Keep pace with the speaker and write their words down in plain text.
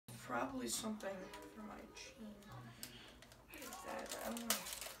probably something for my chin. Like that, I don't know.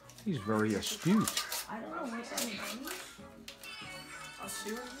 He's very astute. I don't know what that is. I'll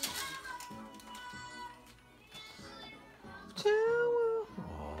see what it is. Oh.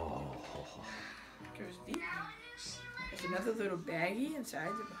 Goes deep. There's another little baggie inside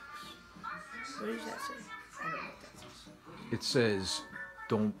the box. What does that say? I don't know what that says. It says,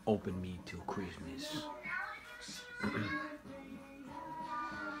 "Don't open me till Christmas."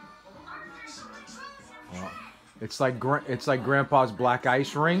 Oh. It's like Grandpa's black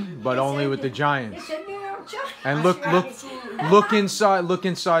ice ring, but only with the giants. It's a New York Giants. And look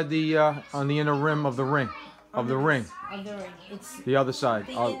inside the on the inner rim of the ring, Of the ring. It's the other side,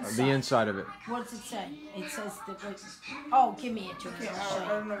 the the inside of it. What does it say? It says the. Oh, give me it, George. Yeah, I'll show I you.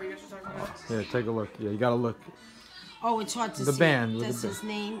 don't know what you guys are talking about. Yeah, take a look. Yeah, you gotta look. Oh, it's hard to The see. band, with Does the his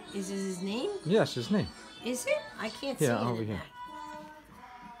name? Is it his name? Yes, his name. Is it? I can't see Yeah, it. over in here. that.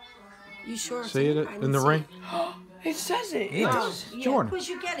 You sure? See it I in didn't the see ring? it. It says it. Yeah. It Oh, does. yeah, Jordan. because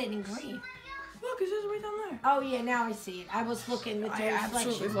you get it in green. Look, it says right down there. Oh yeah, now I see it. I was looking with the I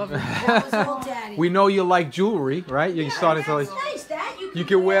absolutely reflection. love it. That was old daddy. We know you like jewelry, right? You're starting to like. That's nice, Dad. You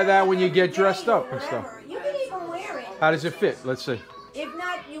can wear that when you every get dressed day or up and stuff. whatever. You can even wear it. How does it fit? Let's see. If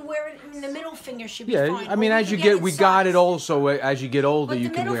not, you wear it in the middle finger should be Yeah, fine. I mean, Or as you can get, we got it sized. also. As you get older, But you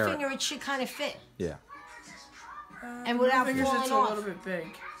the can middle wear finger, it. it should kind of fit. Yeah, And without Fingers, falling it's a off. little bit big.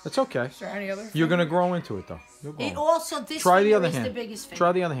 that's okay. Is there any other? You're gonna finger? grow into it though. You'll grow. It also, this Try the finger other is hand. the biggest finger.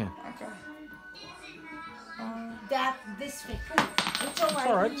 Try the other hand. Okay. This finger. It's all right. It's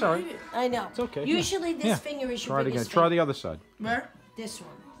all right. It's all right. I know. It's okay. Usually this Yeah. finger is your Try it again. biggest Try finger. the other side. Where? This one.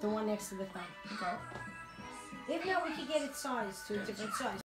 The one next to the thumb. Okay. If not, we could get it sized to a different size.